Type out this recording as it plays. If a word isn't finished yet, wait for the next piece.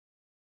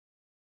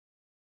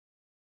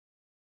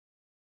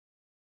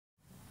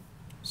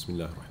بسم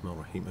الله الرحمن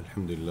الرحيم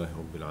الحمد لله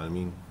رب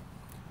العالمين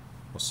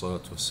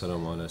والصلاة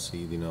والسلام على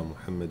سيدنا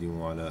محمد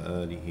وعلى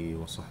آله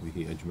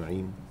وصحبه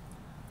أجمعين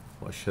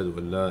وأشهد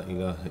أن لا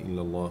إله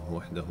إلا الله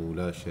وحده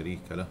لا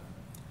شريك له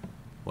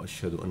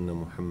وأشهد أن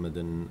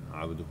محمدا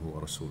عبده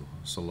ورسوله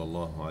صلى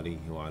الله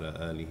عليه وعلى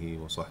آله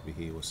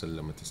وصحبه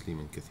وسلم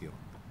تسليما كثيرا.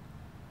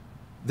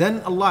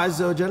 Then Allah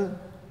Azza wa Jal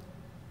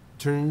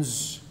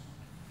turns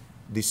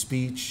the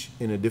speech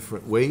in a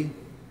different way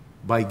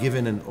by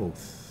giving an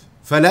oath.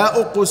 فلا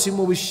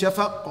أقسم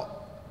بالشفق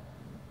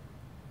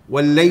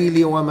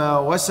والليل وما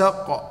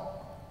وسق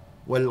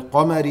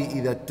والقمر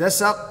إذا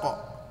اتسق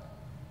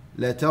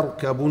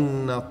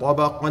لتركبن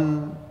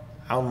طبقا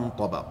عن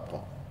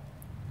طبق.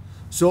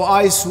 So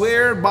I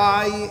swear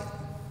by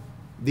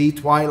the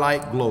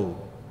twilight glow.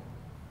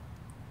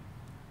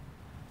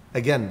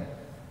 Again,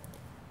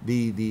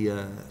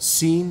 the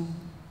scene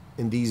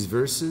in these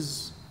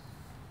verses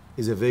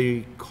is a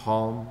very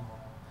calm.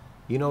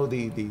 You know,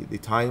 the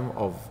time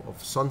of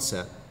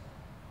sunset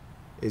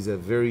is a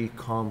very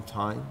calm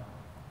time,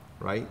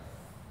 right?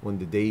 When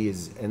the day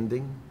is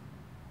ending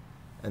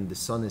and the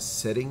sun is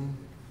setting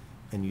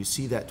and you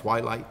see that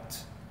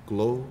twilight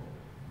glow,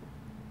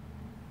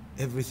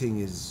 everything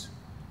is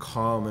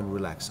calm and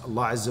relaxed.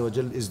 Allah Azza wa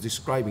Jal is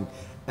describing.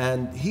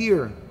 And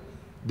here,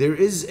 there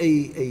is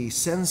a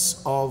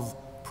sense of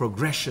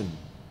progression.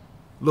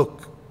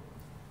 Look,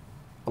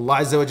 Allah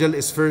Azza wa Jal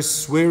is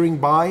first swearing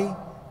by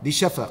the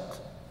shafaq,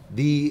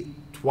 the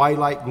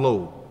twilight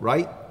glow,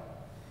 right?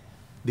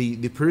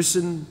 The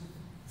person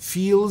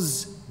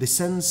feels the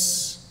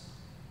sense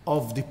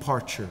of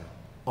departure,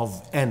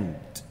 of end.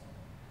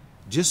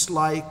 Just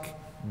like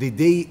the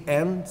day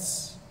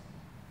ends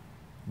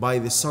by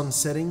the sun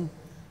setting,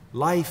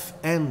 life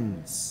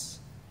ends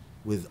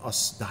with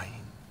us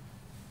dying.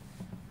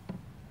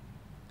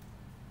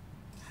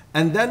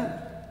 And then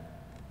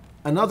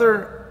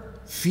another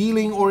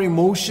feeling or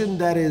emotion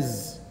that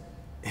is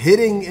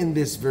hitting in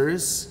this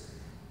verse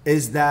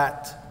is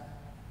that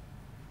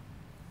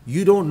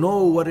you don't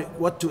know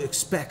what to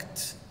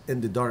expect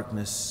in the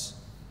darkness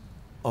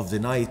of the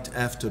night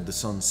after the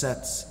sun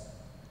sets.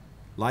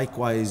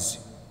 Likewise,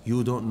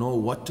 you don't know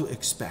what to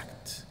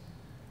expect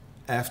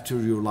after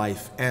your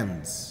life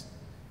ends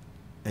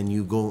and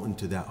you go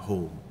into that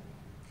hole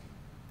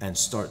and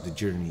start the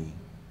journey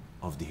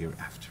of the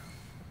hereafter.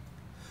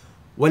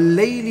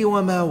 وَاللَّيْلِ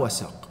وَمَا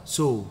وَسَقَ.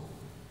 So,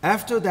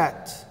 after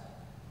that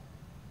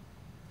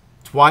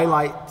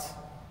twilight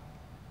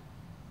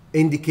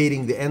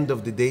indicating the end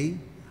of the day,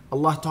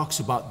 Allah talks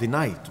about the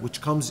night,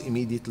 which comes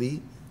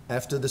immediately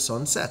after the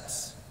sun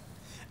sets.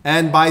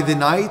 And by the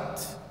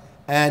night,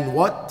 and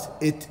what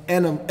it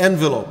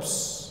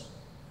envelopes.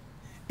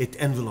 It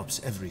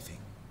envelopes everything.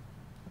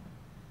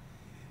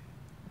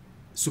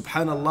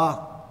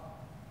 Subhanallah.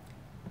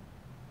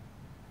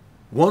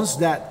 Once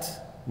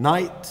that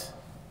night,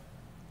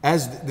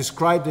 as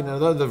described in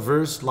another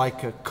verse,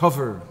 like a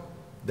cover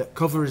that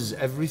covers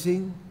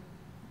everything.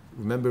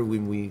 Remember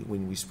when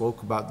we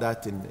spoke about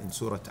that in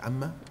Surah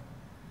Amma?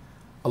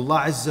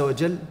 Allah Azza wa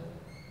Jal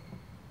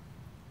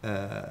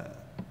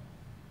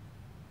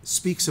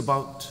speaks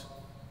about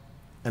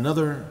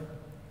another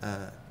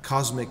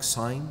cosmic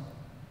sign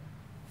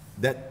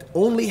that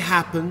only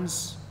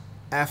happens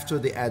after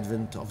the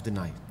advent of the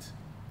night,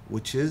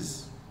 which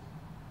is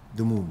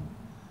the moon.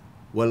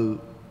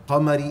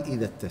 وَالْقَمَرِ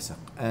إِذَا اتَّسَقَ.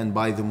 And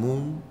by the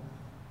moon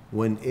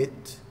when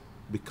it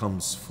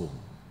becomes full.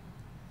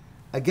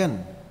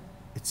 Again,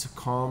 it's a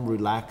calm,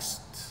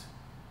 relaxed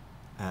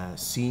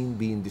scene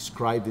being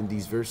described in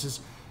these verses,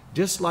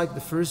 just like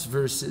the first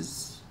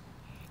verses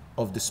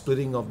of the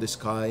splitting of the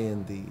sky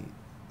and the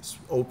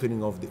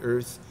opening of the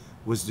earth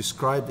was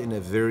described in a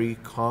very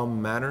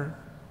calm manner,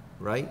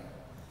 right?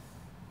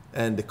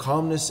 And the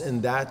calmness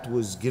in that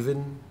was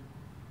given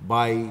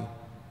by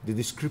the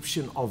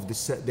description of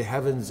the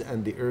heavens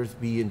and the earth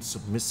being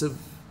submissive,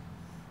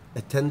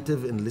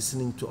 attentive in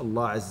listening to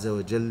Allah Azza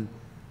wa Jal,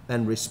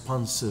 and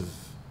responsive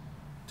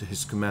to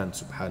His command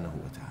subhanahu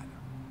wa ta'ala.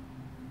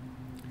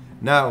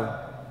 Now,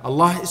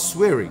 Allah is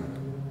swearing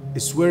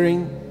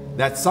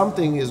that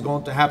something is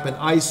going to happen.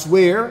 I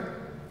swear,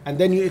 and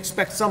then you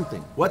expect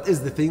something. What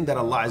is the thing that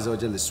Allah Azza wa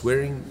Jalla is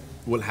swearing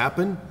will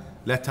happen?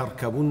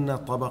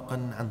 لَتَرْكَبُنَّ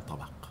طَبَقًا عَنْ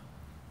طَبَقٍ.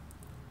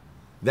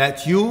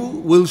 That you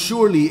will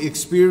surely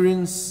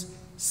experience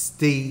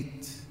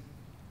state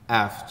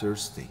after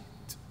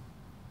state.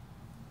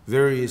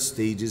 Various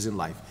stages in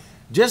life.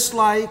 Just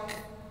like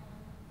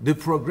the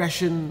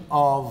progression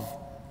of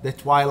the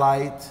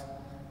twilight,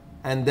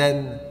 and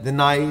then the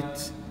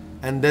night,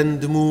 and then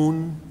the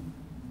moon.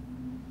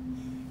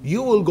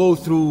 You will go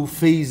through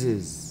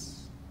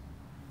phases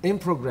in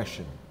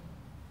progression.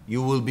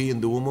 You will be in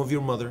the womb of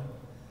your mother,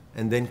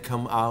 and then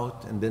come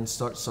out, and then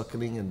start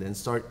suckling, and then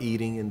start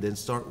eating, and then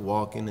start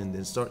walking, and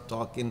then start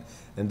talking,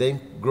 and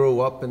then grow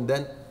up, and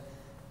then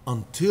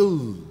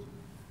until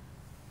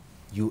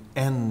you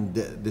end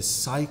the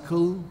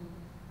cycle.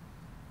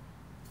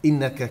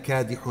 إِنَّكَ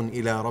كَادِحٌ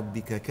إِلَىٰ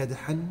رَبِّكَ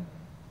كَدْحًا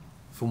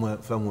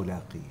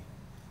فَمُلَاقِيهِ.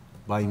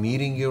 By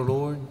meeting your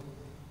Lord,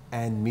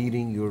 and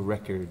meeting your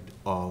record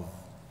of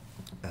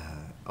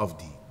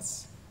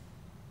deeds.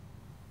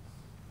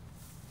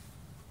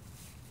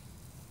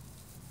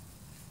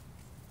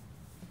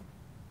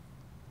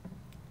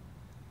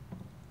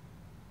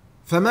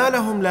 فما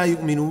لهم لا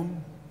يؤمنون.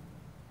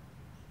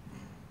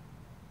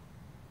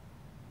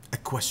 A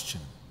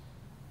question.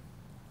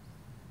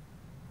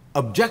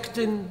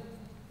 Objecting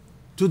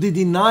to the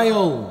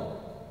denial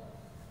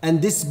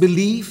and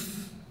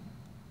disbelief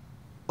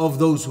of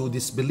those who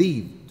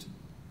disbelieved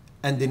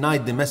and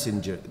denied the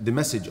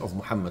message of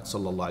Muhammad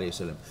sallallahu alaihi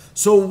wasallam.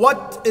 So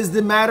what is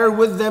the matter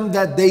with them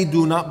that they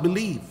do not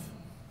believe?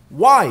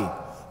 Why?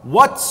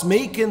 What's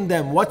making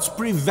them, what's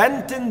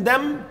preventing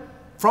them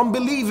from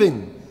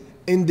believing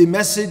in the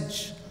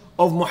message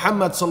of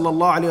Muhammad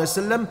sallallahu alaihi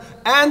wasallam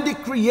and the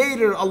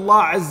Creator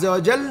Allah Azza wa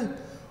Jal,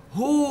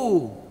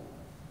 who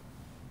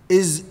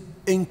is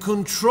in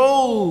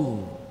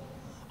control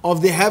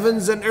of the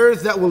heavens and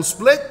earth that will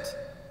split,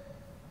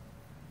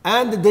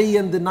 and the day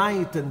and the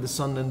night, and the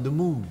sun and the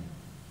moon,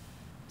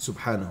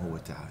 subhanahu wa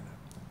ta'ala.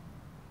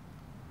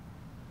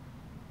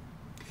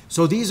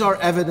 So these are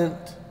evident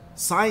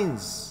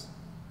signs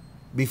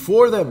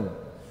before them,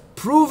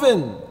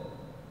 proving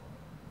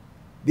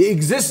the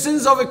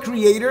existence of a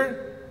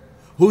Creator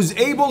who's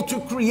able to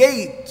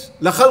create.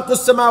 لَخَلْقُ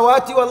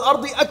السَّمَاوَاتِ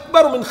وَالْأَرْضِ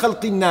أَكْبَرُ مِنْ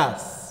خَلْقِ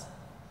النَّاسِ.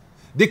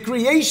 The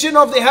creation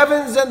of the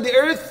heavens and the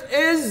earth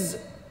is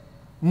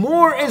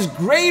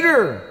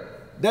greater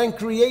than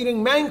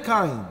creating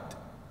mankind.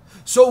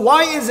 So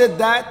why is it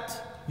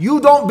that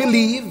you don't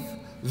believe,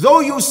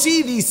 though you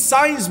see these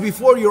signs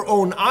before your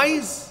own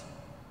eyes,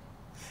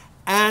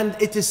 and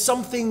it is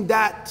something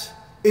that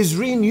is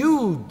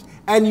renewed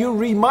and you're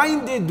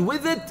reminded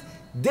with it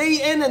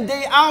day in and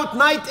day out,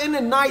 night in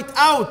and night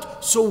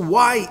out? So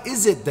why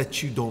is it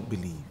that you don't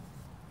believe?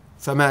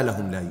 فَمَا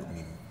لَهُمْ لَا يُؤْمِنُونَ.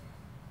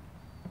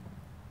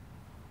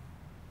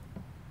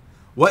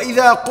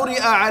 وَإِذَا قُرِئَ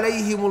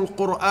عَلَيْهِمُ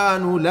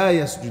الْقُرْآنُ لَا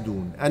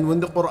يَسْجُدُونَ. And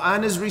when the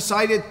Quran is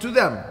recited to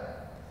them,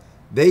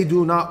 they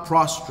do not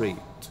prostrate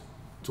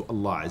to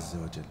Allah Azza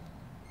wa Jal.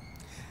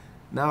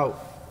 Now,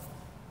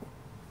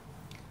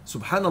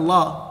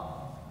 subhanallah,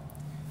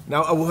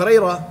 now Abu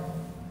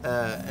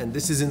Hurairah, and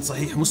this is in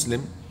Sahih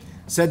Muslim,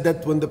 said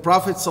that when the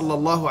Prophet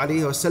sallallahu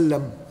alaihi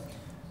wasallam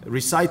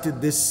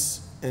recited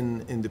this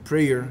in the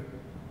prayer,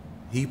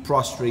 he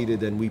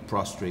prostrated and we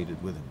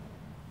prostrated with him.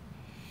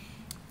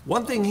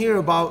 One thing here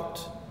about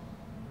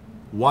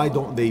why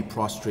don't they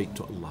prostrate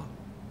to Allah.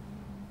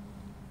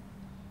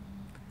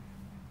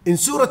 In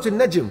Surah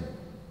Al-Najm,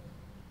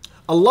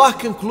 Allah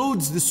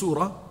concludes the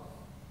surah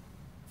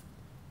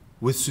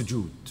with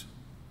sujood.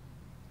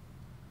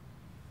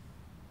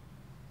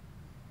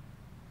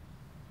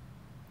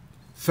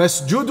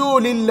 فَاسْجُدُوا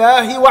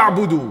لِلَّهِ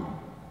وَاعْبُدُوا.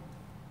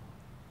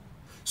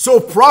 So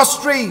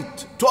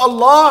prostrate to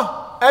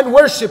Allah and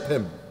worship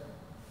Him.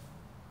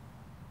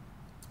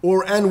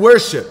 And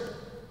worship.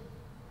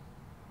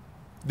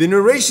 The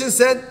narration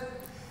said,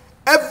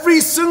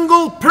 every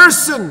single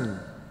person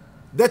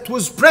that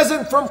was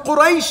present from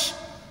Quraysh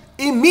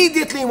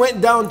immediately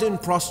went down in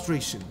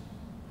prostration.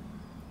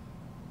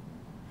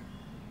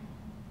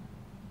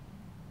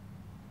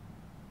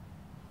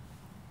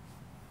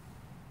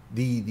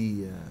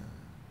 The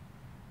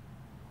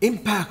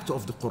impact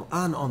of the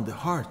Quran on the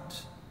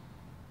heart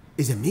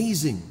is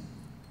amazing.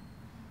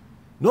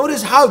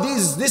 Notice how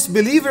these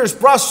disbelievers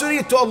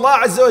prostrate to Allah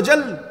Azza wa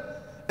Jal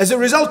as a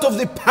result of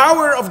the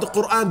power of the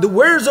Quran, the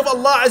words of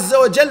Allah Azza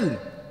wa Jal,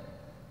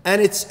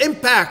 and its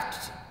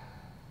impact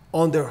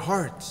on their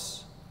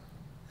hearts.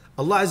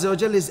 Allah Azza wa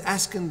Jal is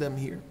asking them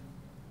here,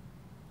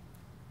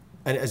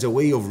 and as a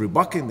way of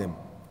rebuking them,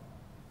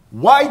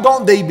 why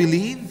don't they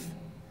believe?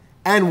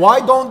 And why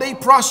don't they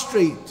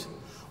prostrate?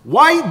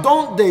 Why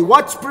don't they?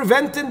 What's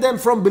preventing them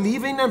from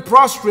believing and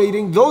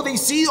prostrating, though they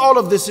see all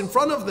of this in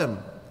front of them?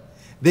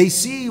 They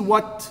see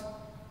what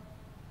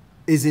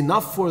is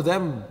enough for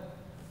them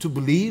to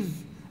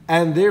believe,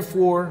 and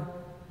therefore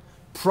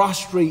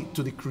prostrate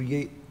to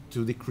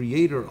the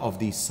Creator of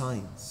these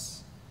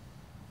signs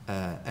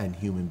and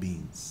human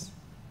beings.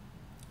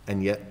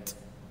 And yet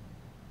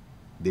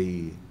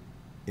they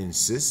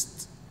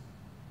insist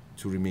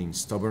to remain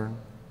stubborn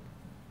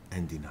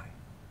and deny.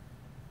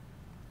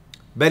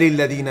 بَلِ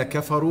الَّذِينَ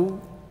كَفَرُوا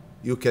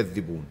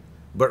يُكَذِّبُونَ.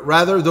 But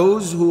rather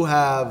those who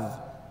have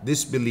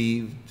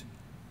disbelieved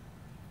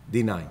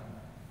deny.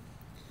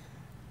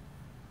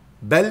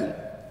 Bal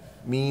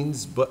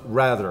means but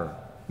rather,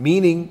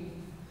 meaning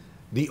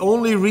the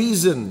only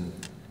reason,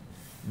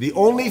 the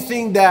only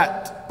thing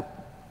that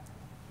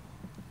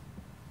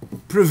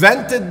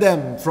prevented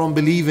them from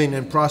believing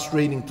and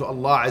prostrating to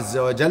Allah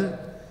Azza wa Jal,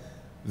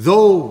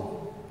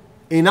 though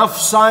enough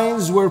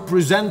signs were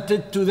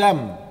presented to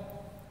them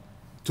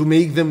to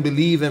make them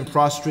believe and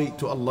prostrate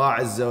to Allah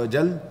Azza wa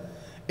Jal,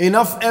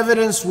 enough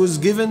evidence was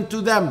given to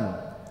them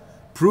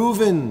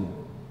proving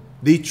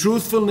the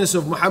truthfulness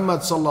of Muhammad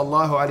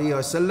sallallahu alaihi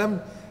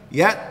wasallam,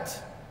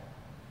 yet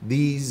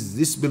these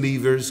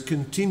disbelievers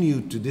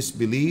continued to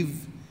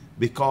disbelieve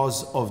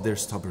because of their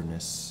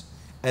stubbornness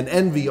and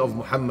envy of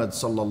Muhammad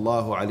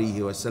sallallahu alaihi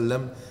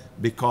wasallam,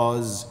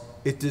 because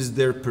it is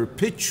their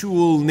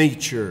perpetual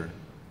nature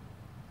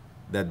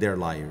that they're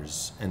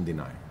liars and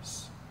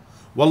deniers.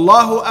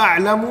 Wallahu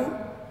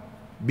a'lamu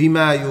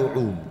bima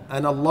yu'un.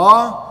 And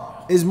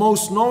Allah is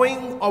most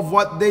knowing of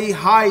what they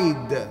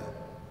hide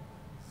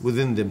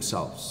within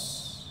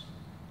themselves.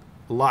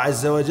 Allah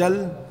Azza wa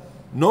Jal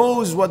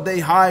knows what they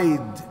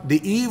hide,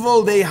 the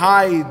evil they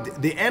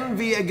hide, the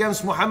envy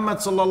against Muhammad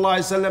sallallahu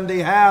alaihi wasallam they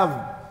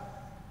have,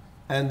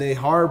 and they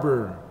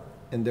harbor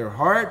in their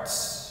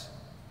hearts.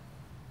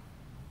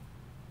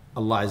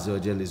 Allah Azza wa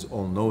Jal is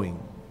all knowing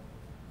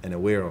and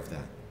aware of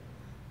that.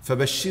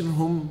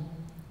 فَبَشِّرْهُمْ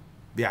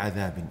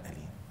بِعَذَابٍ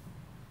أَلِيمٍ.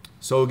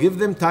 So give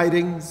them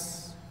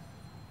tidings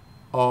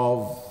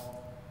of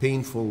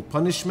painful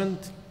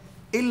punishment.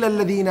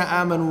 إِلَّا الَّذِينَ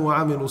آمَنُوا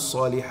وَعَمِلُوا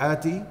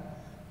الصَّالِحَاتِ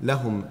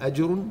لَهُمْ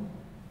أَجْرٌ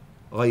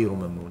غَيْرُ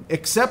مَمْنُونٍ.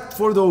 Except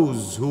for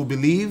those who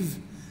believe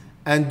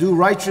and do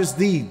righteous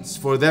deeds,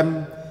 for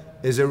them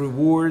is a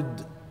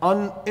reward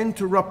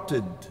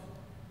uninterrupted,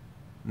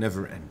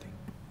 never ending.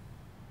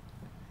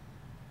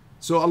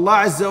 So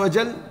Allah Azza wa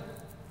Jal,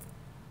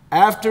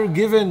 after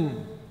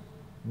giving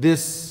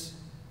this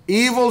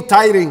evil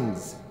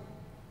tidings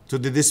to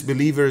the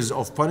disbelievers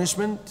of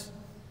punishment,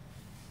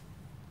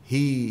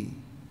 He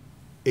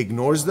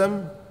ignores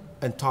them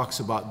and talks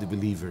about the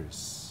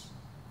believers.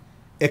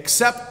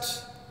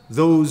 Except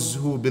those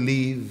who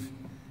believe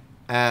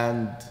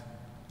and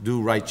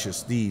do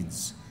righteous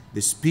deeds.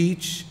 The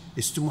speech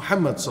is to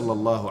Muhammad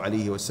sallallahu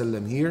alaihi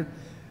wasallam here,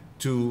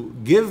 to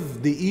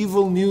give the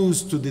evil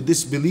news to the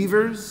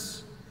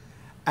disbelievers,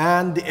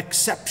 and the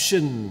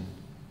exception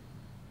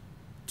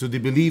to the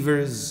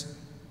believers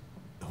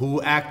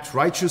who act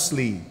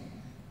righteously,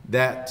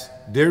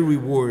 that their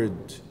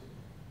reward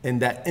in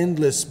that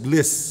endless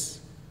bliss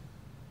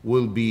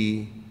will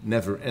be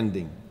never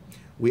ending.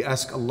 We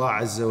ask Allah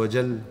Azza wa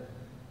Jal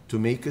to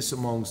make us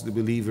amongst the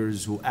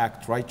believers who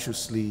act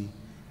righteously,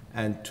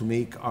 and to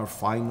make our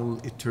final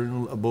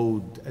eternal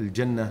abode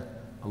Al-Jannah.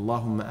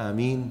 Allahumma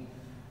ameen.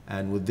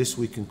 And with this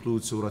we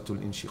conclude Surah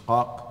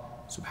Al-Inshiqaaq.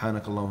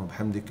 Subhanakallahumma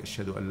bihamdik,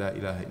 ashhadu an la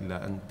ilaha illa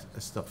ant,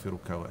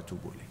 astaghfiruka wa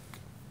atubu ilayk.